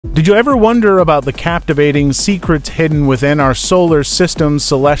Did you ever wonder about the captivating secrets hidden within our solar system's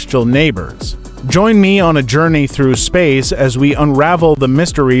celestial neighbors? Join me on a journey through space as we unravel the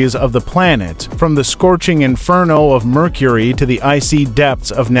mysteries of the planet, from the scorching inferno of Mercury to the icy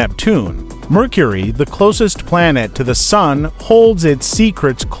depths of Neptune. Mercury, the closest planet to the Sun, holds its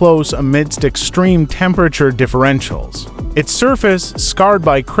secrets close amidst extreme temperature differentials. Its surface, scarred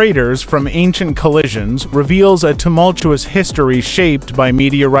by craters from ancient collisions, reveals a tumultuous history shaped by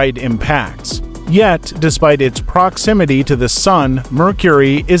meteorite impacts. Yet, despite its proximity to the Sun,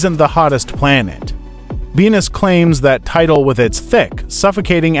 Mercury isn't the hottest planet. Venus claims that title with its thick,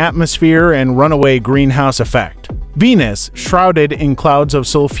 suffocating atmosphere and runaway greenhouse effect. Venus, shrouded in clouds of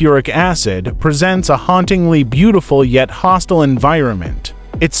sulfuric acid, presents a hauntingly beautiful yet hostile environment.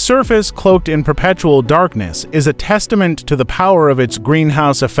 Its surface, cloaked in perpetual darkness, is a testament to the power of its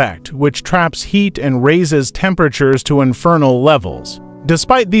greenhouse effect, which traps heat and raises temperatures to infernal levels.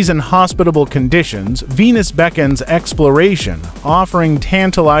 Despite these inhospitable conditions, Venus beckons exploration, offering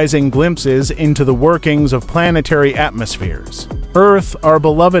tantalizing glimpses into the workings of planetary atmospheres. Earth, our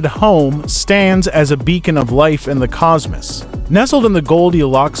beloved home, stands as a beacon of life in the cosmos. Nestled in the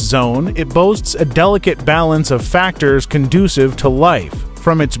Goldilocks zone, it boasts a delicate balance of factors conducive to life,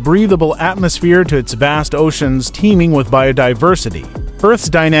 from its breathable atmosphere to its vast oceans teeming with biodiversity. Earth's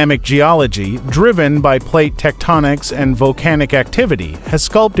dynamic geology, driven by plate tectonics and volcanic activity, has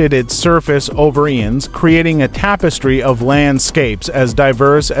sculpted its surface over eons, creating a tapestry of landscapes as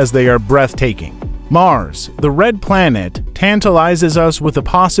diverse as they are breathtaking. Mars, the red planet, tantalizes us with the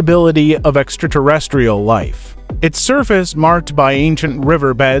possibility of extraterrestrial life. Its surface, marked by ancient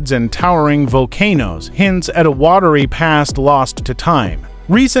riverbeds and towering volcanoes, hints at a watery past lost to time.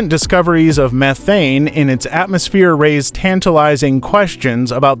 Recent discoveries of methane in its atmosphere raise tantalizing questions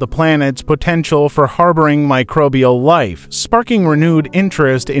about the planet's potential for harboring microbial life, sparking renewed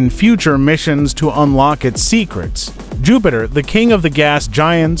interest in future missions to unlock its secrets. Jupiter, the king of the gas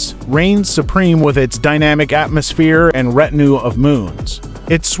giants, reigns supreme with its dynamic atmosphere and retinue of moons.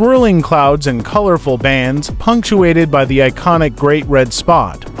 Its swirling clouds and colorful bands, punctuated by the iconic Great Red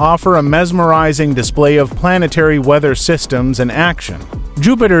Spot, offer a mesmerizing display of planetary weather systems in action.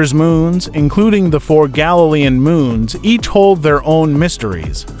 Jupiter's moons, including the 4 Galilean moons, each hold their own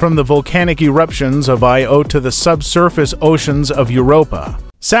mysteries, from the volcanic eruptions of Io to the subsurface oceans of Europa.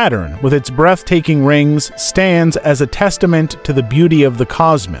 Saturn, with its breathtaking rings, stands as a testament to the beauty of the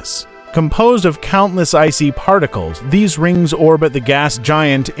cosmos. Composed of countless icy particles, these rings orbit the gas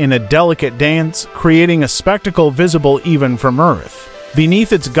giant in a delicate dance, creating a spectacle visible even from Earth.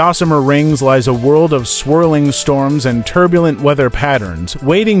 Beneath its gossamer rings lies a world of swirling storms and turbulent weather patterns,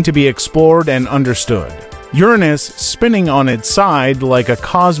 waiting to be explored and understood. Uranus, spinning on its side like a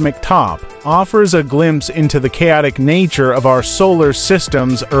cosmic top, offers a glimpse into the chaotic nature of our solar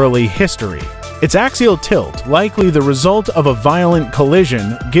system's early history. Its axial tilt, likely the result of a violent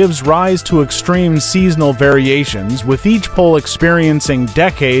collision, gives rise to extreme seasonal variations, with each pole experiencing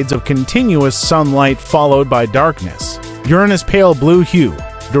decades of continuous sunlight followed by darkness. Uranus' pale blue hue,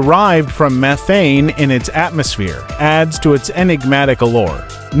 derived from methane in its atmosphere, adds to its enigmatic allure.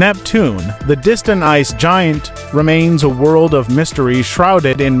 Neptune, the distant ice giant, remains a world of mystery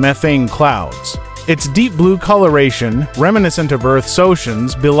shrouded in methane clouds. Its deep blue coloration, reminiscent of Earth's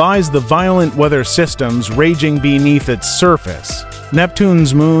oceans, belies the violent weather systems raging beneath its surface.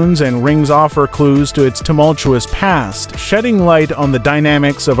 Neptune's moons and rings offer clues to its tumultuous past, shedding light on the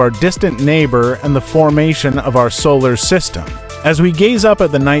dynamics of our distant neighbor and the formation of our solar system. As we gaze up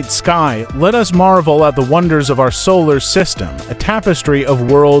at the night sky, let us marvel at the wonders of our solar system, a tapestry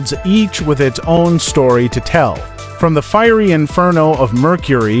of worlds, each with its own story to tell. From the fiery inferno of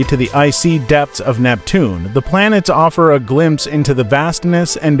Mercury to the icy depths of Neptune, the planets offer a glimpse into the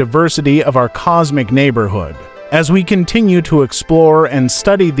vastness and diversity of our cosmic neighborhood. As we continue to explore and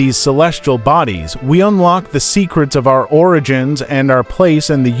study these celestial bodies, we unlock the secrets of our origins and our place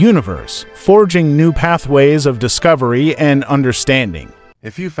in the universe, forging new pathways of discovery and understanding.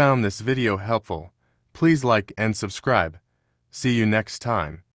 If you found this video helpful, please like and subscribe. See you next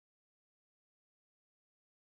time.